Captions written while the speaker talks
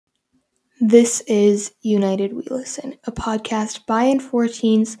This is United We Listen, a podcast by and for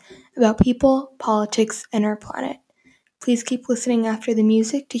teens about people, politics, and our planet. Please keep listening after the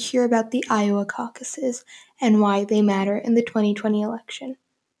music to hear about the Iowa caucuses and why they matter in the 2020 election.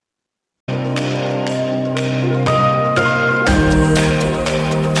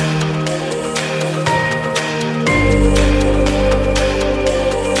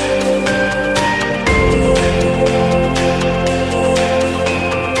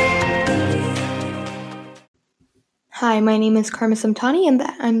 Hi, my name is Karma Samtani, and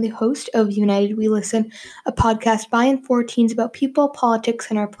I'm the host of United We Listen, a podcast by and for teens about people,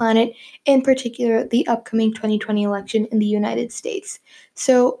 politics, and our planet, in particular the upcoming 2020 election in the United States.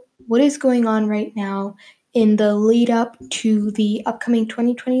 So, what is going on right now in the lead up to the upcoming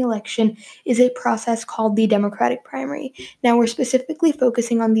 2020 election is a process called the Democratic primary. Now, we're specifically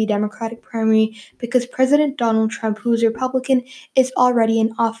focusing on the Democratic primary because President Donald Trump, who is Republican, is already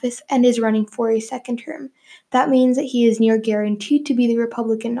in office and is running for a second term. That means that he is near guaranteed to be the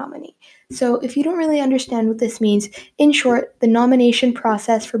Republican nominee. So, if you don't really understand what this means, in short, the nomination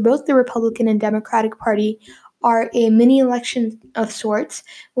process for both the Republican and Democratic Party are a mini election of sorts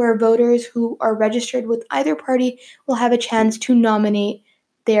where voters who are registered with either party will have a chance to nominate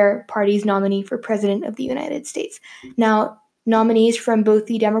their party's nominee for president of the United States. Now, nominees from both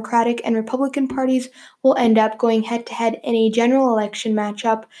the Democratic and Republican parties will end up going head to head in a general election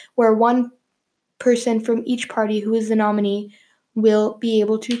matchup where one person from each party who is the nominee will be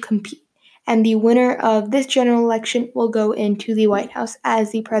able to compete. And the winner of this general election will go into the White House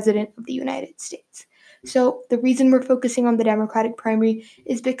as the President of the United States. So, the reason we're focusing on the Democratic primary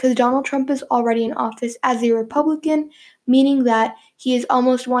is because Donald Trump is already in office as a Republican, meaning that he is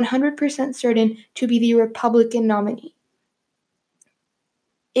almost 100% certain to be the Republican nominee.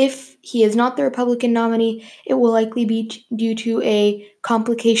 If he is not the Republican nominee, it will likely be due to a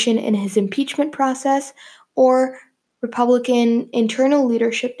complication in his impeachment process or Republican internal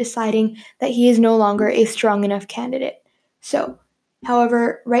leadership deciding that he is no longer a strong enough candidate. So,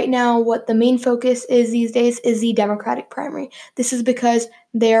 however, right now, what the main focus is these days is the Democratic primary. This is because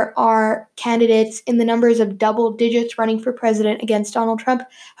there are candidates in the numbers of double digits running for president against Donald Trump.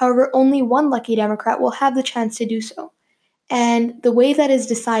 However, only one lucky Democrat will have the chance to do so. And the way that is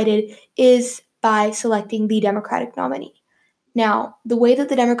decided is by selecting the Democratic nominee. Now, the way that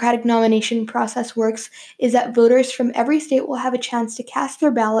the Democratic nomination process works is that voters from every state will have a chance to cast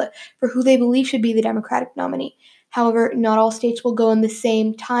their ballot for who they believe should be the Democratic nominee. However, not all states will go in the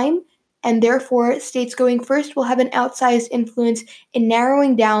same time, and therefore, states going first will have an outsized influence in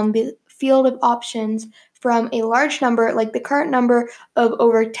narrowing down the field of options from a large number, like the current number of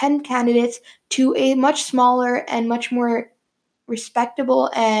over 10 candidates, to a much smaller and much more respectable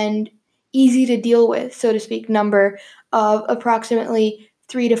and easy to deal with, so to speak, number of approximately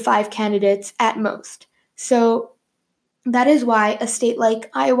 3 to 5 candidates at most. So that is why a state like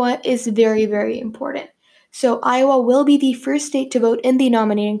Iowa is very, very important. So Iowa will be the first state to vote in the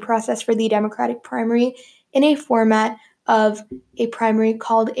nominating process for the Democratic primary in a format of a primary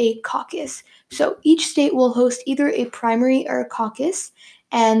called a caucus. So each state will host either a primary or a caucus,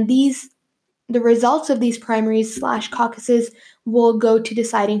 and the results of these primaries/caucuses will go to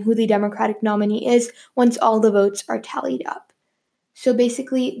deciding who the Democratic nominee is once all the votes are tallied up. So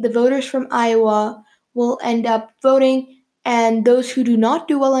basically, the voters from Iowa will end up voting, and those who do not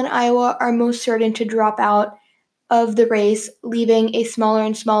do well in Iowa are most certain to drop out of the race, leaving a smaller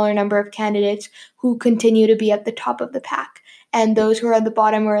and smaller number of candidates who continue to be at the top of the pack. And those who are at the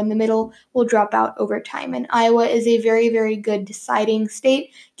bottom or in the middle will drop out over time. And Iowa is a very, very good deciding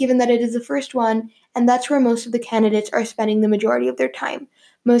state, given that it is the first one, and that's where most of the candidates are spending the majority of their time.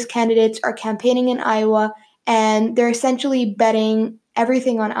 Most candidates are campaigning in Iowa, and they're essentially betting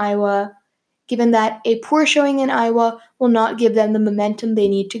everything on Iowa, given that a poor showing in Iowa will not give them the momentum they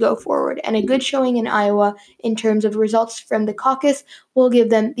need to go forward. And a good showing in Iowa, in terms of results from the caucus, will give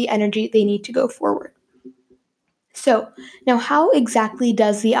them the energy they need to go forward. So, now how exactly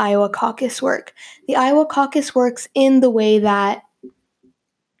does the Iowa caucus work? The Iowa caucus works in the way that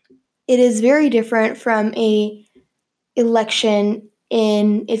it is very different from a election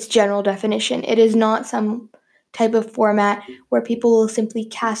in its general definition. It is not some type of format where people will simply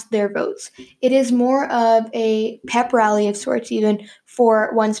cast their votes. It is more of a pep rally of sorts, even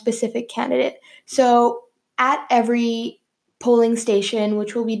for one specific candidate. So, at every polling station,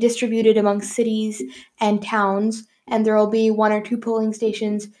 which will be distributed among cities and towns, and there will be 1 or 2 polling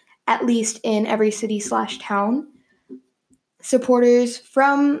stations at least in every city/town, supporters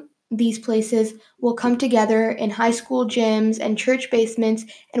from these places will come together in high school gyms and church basements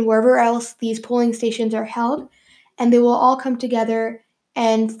and wherever else these polling stations are held, and they will all come together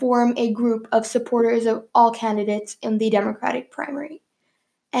and form a group of supporters of all candidates in the Democratic primary.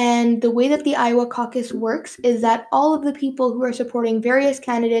 And the way that the Iowa caucus works is that all of the people who are supporting various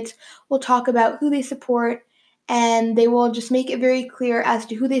candidates will talk about who they support, and they will just make it very clear as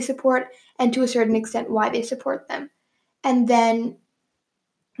to who they support and to a certain extent why they support them. And then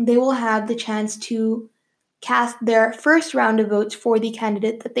they will have the chance to cast their first round of votes for the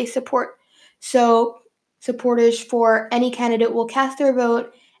candidate that they support. So, supporters for any candidate will cast their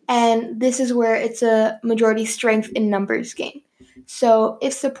vote, and this is where it's a majority strength in numbers game. So,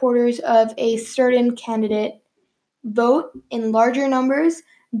 if supporters of a certain candidate vote in larger numbers,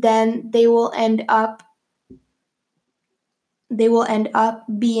 then they will end up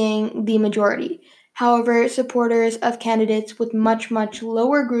being the majority. However, supporters of candidates with much, much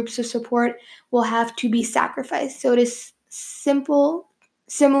lower groups of support will have to be sacrificed. So it is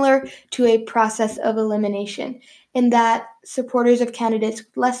similar to a process of elimination, in that supporters of candidates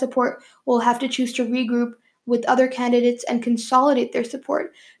with less support will have to choose to regroup with other candidates and consolidate their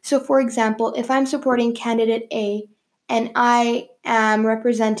support. So, for example, if I'm supporting candidate A and I am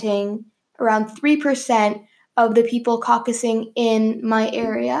representing around 3% of the people caucusing in my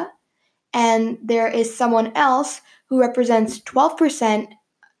area, and there is someone else who represents 12%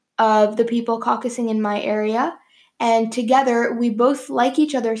 of the people caucusing in my area, and together we both like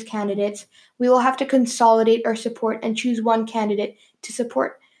each other's candidates, we will have to consolidate our support and choose one candidate to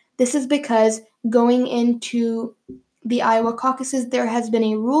support. This is because going into the Iowa caucuses, there has been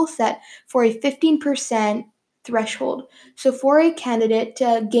a rule set for a 15% threshold. So, for a candidate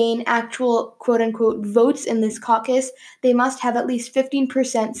to gain actual quote unquote votes in this caucus, they must have at least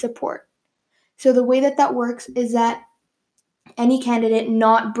 15% support. So, the way that that works is that any candidate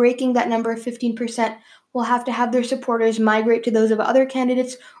not breaking that number of 15% will have to have their supporters migrate to those of other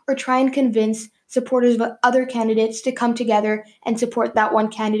candidates or try and convince supporters of other candidates to come together and support that one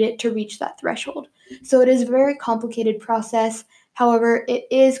candidate to reach that threshold. So it is a very complicated process. However, it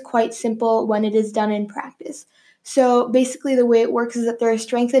is quite simple when it is done in practice. So basically, the way it works is that there are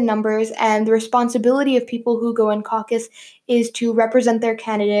strength in numbers, and the responsibility of people who go in caucus is to represent their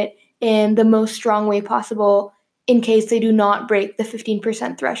candidate in the most strong way possible in case they do not break the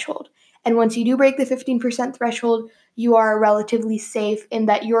 15% threshold. And once you do break the 15% threshold, you are relatively safe in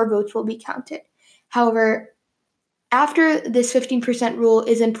that your votes will be counted. However, after this 15% rule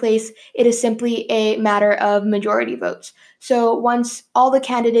is in place, it is simply a matter of majority votes. So once all the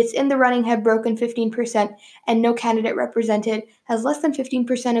candidates in the running have broken 15% and no candidate represented has less than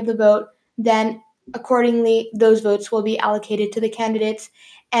 15% of the vote, then accordingly, those votes will be allocated to the candidates,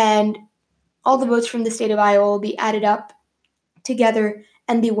 and all the votes from the state of Iowa will be added up together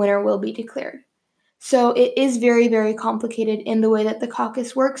and the winner will be declared. So it is very, very complicated in the way that the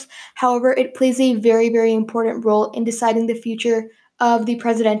caucus works. However, it plays a very, very important role in deciding the future of the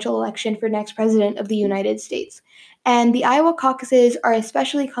presidential election for next president of the United States. And the Iowa caucuses are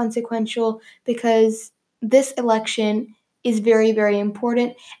especially consequential because this election is very, very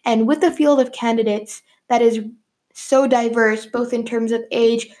important. And with a field of candidates that is so diverse, both in terms of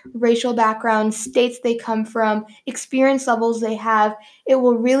age, racial background, states they come from, experience levels they have, it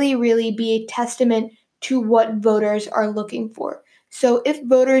will really, really be a testament to what voters are looking for. So if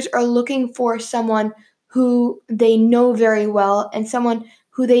voters are looking for someone who they know very well and someone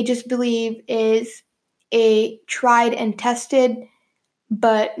who they just believe is a tried and tested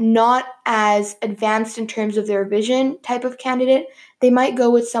but not as advanced in terms of their vision type of candidate, they might go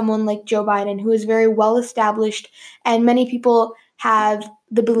with someone like Joe Biden, who is very well established, and many people have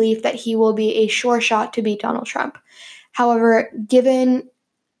the belief that he will be a sure shot to beat Donald Trump. However, given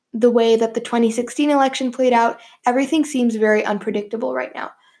the way that the 2016 election played out, everything seems very unpredictable right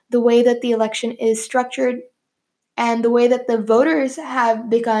now. The way that the election is structured and the way that the voters have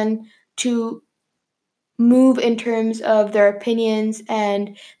begun to move in terms of their opinions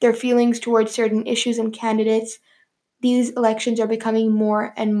and their feelings towards certain issues and candidates, these elections are becoming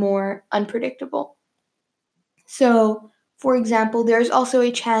more and more unpredictable. So, for example, there's also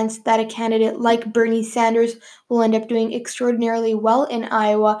a chance that a candidate like Bernie Sanders will end up doing extraordinarily well in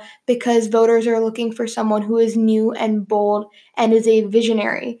Iowa because voters are looking for someone who is new and bold and is a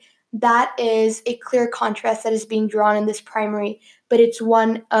visionary. That is a clear contrast that is being drawn in this primary, but it's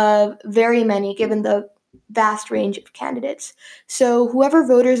one of very many given the vast range of candidates. So, whoever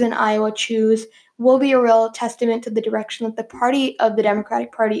voters in Iowa choose will be a real testament to the direction that the party of the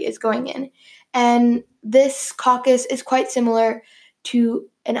Democratic Party is going in. And this caucus is quite similar to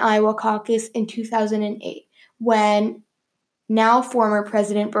an Iowa caucus in 2008, when now former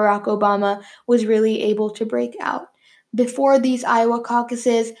President Barack Obama was really able to break out. Before these Iowa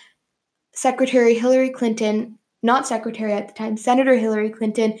caucuses, Secretary Hillary Clinton not secretary at the time, Senator Hillary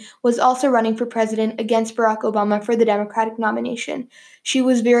Clinton, was also running for president against Barack Obama for the Democratic nomination. She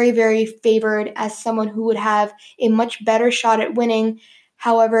was very, very favored as someone who would have a much better shot at winning.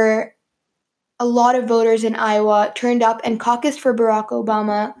 However, a lot of voters in Iowa turned up and caucused for Barack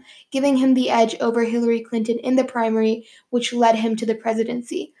Obama, giving him the edge over Hillary Clinton in the primary, which led him to the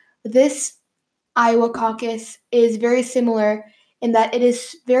presidency. This Iowa caucus is very similar in that it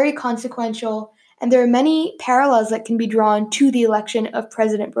is very consequential, and there are many parallels that can be drawn to the election of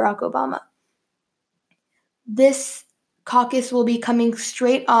President Barack Obama. This caucus will be coming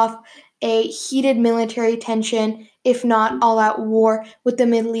straight off a heated military tension, if not all out war, with the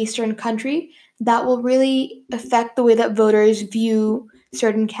Middle Eastern country that will really affect the way that voters view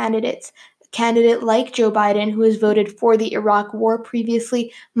certain candidates. A candidate like Joe Biden, who has voted for the Iraq war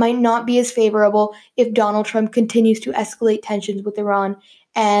previously, might not be as favorable if Donald Trump continues to escalate tensions with Iran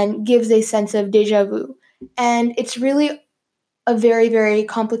and gives a sense of deja vu. And it's really a very, very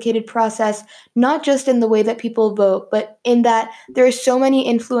complicated process, not just in the way that people vote, but in that there are so many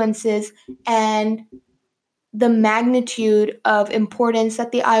influences, and the magnitude of importance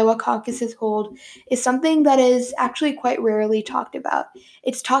that the Iowa caucuses hold is something that is actually quite rarely talked about.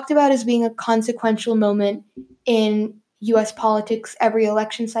 It's talked about as being a consequential moment in US politics every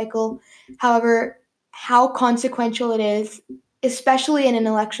election cycle. However, how consequential it is, especially in an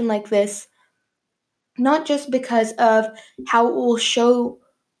election like this, not just because of how it will show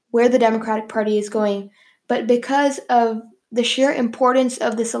where the Democratic Party is going, but because of the sheer importance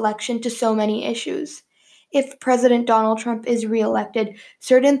of this election to so many issues. If President Donald Trump is reelected,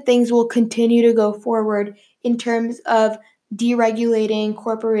 certain things will continue to go forward in terms of deregulating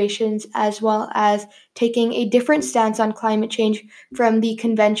corporations as well as taking a different stance on climate change from the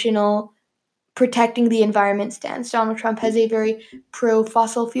conventional protecting the environment stance. Donald Trump has a very pro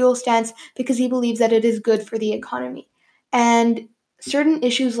fossil fuel stance because he believes that it is good for the economy. And certain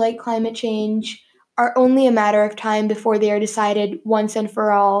issues like climate change are only a matter of time before they are decided once and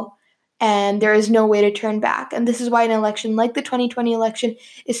for all, and there is no way to turn back. And this is why an election like the 2020 election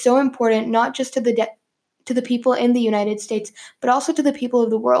is so important, not just to the people in the United States, but also to the people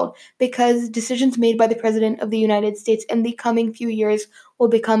of the world, because decisions made by the President of the United States in the coming few years will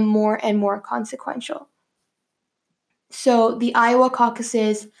become more and more consequential. So the Iowa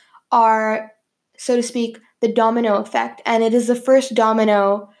caucuses are, so to speak, the domino effect, and it is the first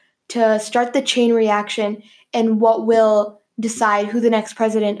domino to start the chain reaction and what will decide who the next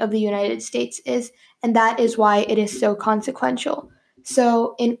president of the United States is, and that is why it is so consequential.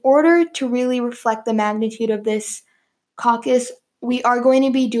 So, in order to really reflect the magnitude of this caucus, we are going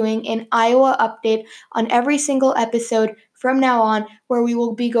to be doing an Iowa update on every single episode from now on, where we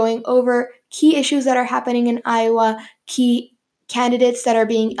will be going over key issues that are happening in Iowa, key candidates that are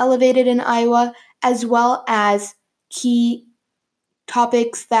being elevated in Iowa, as well as key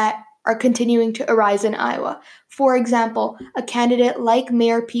topics that are continuing to arise in Iowa. For example, a candidate like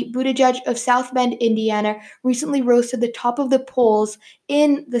Mayor Pete Buttigieg of South Bend, Indiana, recently rose to the top of the polls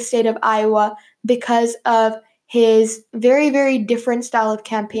in the state of Iowa because of his very, very different style of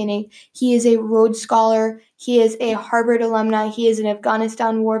campaigning. He is a Rhodes Scholar, he is a Harvard alumni, he is an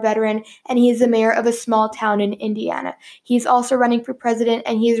Afghanistan war veteran, and he is the mayor of a small town in Indiana. He's also running for president,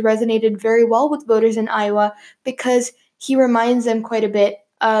 and he has resonated very well with voters in Iowa because he reminds them quite a bit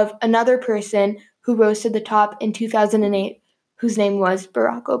of another person who rose to the top in 2008, whose name was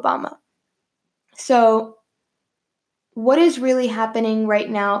Barack Obama. So, what is really happening right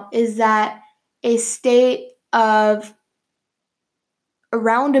now is that a state of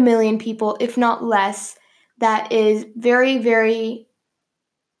around 1 million people, if not less, that is very, very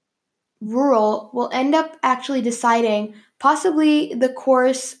rural, will end up actually deciding possibly the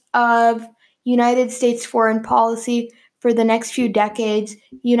course of United States foreign policy for the next few decades,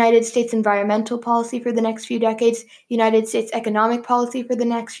 United States environmental policy for the next few decades, United States economic policy for the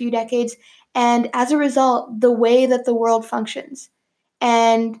next few decades, and as a result, the way that the world functions.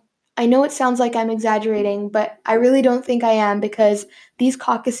 And I know it sounds like I'm exaggerating, but I really don't think I am, because these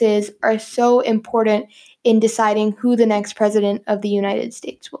caucuses are so important in deciding who the next president of the United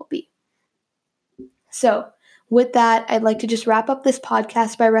States will be. So, with that, I'd like to just wrap up this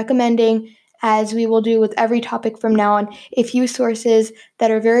podcast by recommending, as we will do with every topic from now on, a few sources that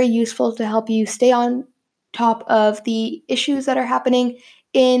are very useful to help you stay on top of the issues that are happening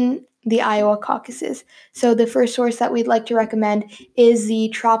in the Iowa caucuses. So the first source that we'd like to recommend is the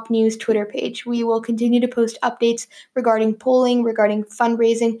Trop News Twitter page. We will continue to post updates regarding polling, regarding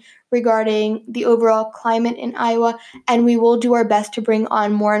fundraising, regarding the overall climate in Iowa, and we will do our best to bring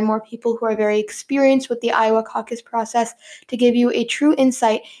on more and more people who are very experienced with the Iowa caucus process to give you a true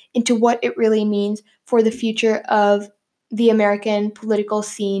insight into what it really means for the future of the American political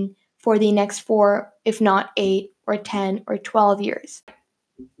scene for the next 4, if not 8 or 10 or 12 years.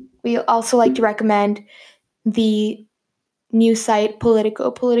 We also like to recommend the news site Politico.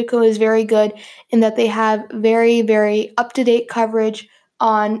 Politico is very good in that they have very, very up-to-date coverage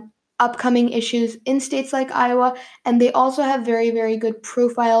on upcoming issues in states like Iowa, and they also have very, very good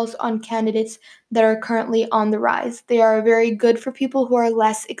profiles on candidates that are currently on the rise. They are very good for people who are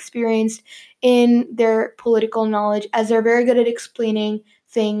less experienced in their political knowledge, as they're very good at explaining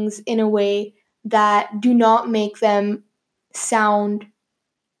things in a way that do not make them sound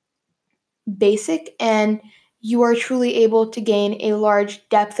basic, and you are truly able to gain a large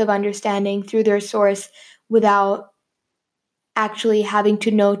depth of understanding through their source without actually having to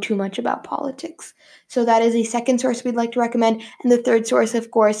know too much about politics. So that is the second source we'd like to recommend. And the third source,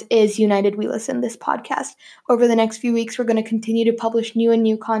 of course, is United We Listen, this podcast. Over the next few weeks, we're going to continue to publish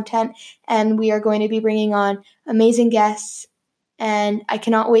new content, and we are going to be bringing on amazing guests. And I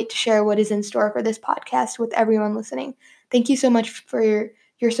cannot wait to share what is in store for this podcast with everyone listening. Thank you so much for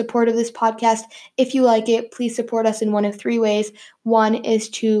your support of this podcast. If you like it, please support us in one of 3 ways. One is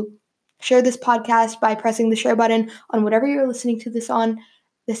to share this podcast by pressing the share button on whatever you're listening to this on.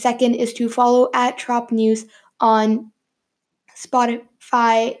 The second is to follow at Trop News on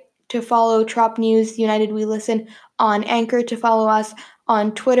Spotify, to follow Trop News United We Listen on Anchor, to follow us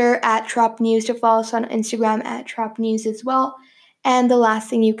on Twitter at Trop News, to follow us on Instagram at Trop News as well. And the last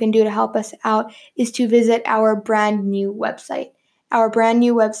thing you can do to help us out is to visit our brand new website. Our brand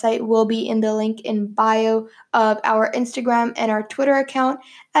new website will be in the link in bio of our Instagram and our Twitter account,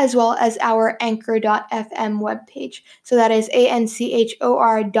 as well as our anchor.fm webpage. So that is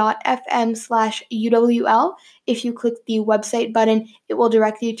anchor.fm/UWL. If you click the website button, it will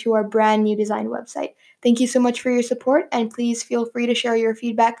direct you to our brand new design website. Thank you so much for your support, and please feel free to share your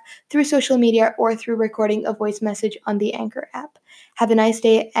feedback through social media or through recording a voice message on the Anchor app. Have a nice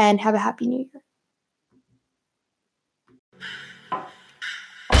day and have a happy new year.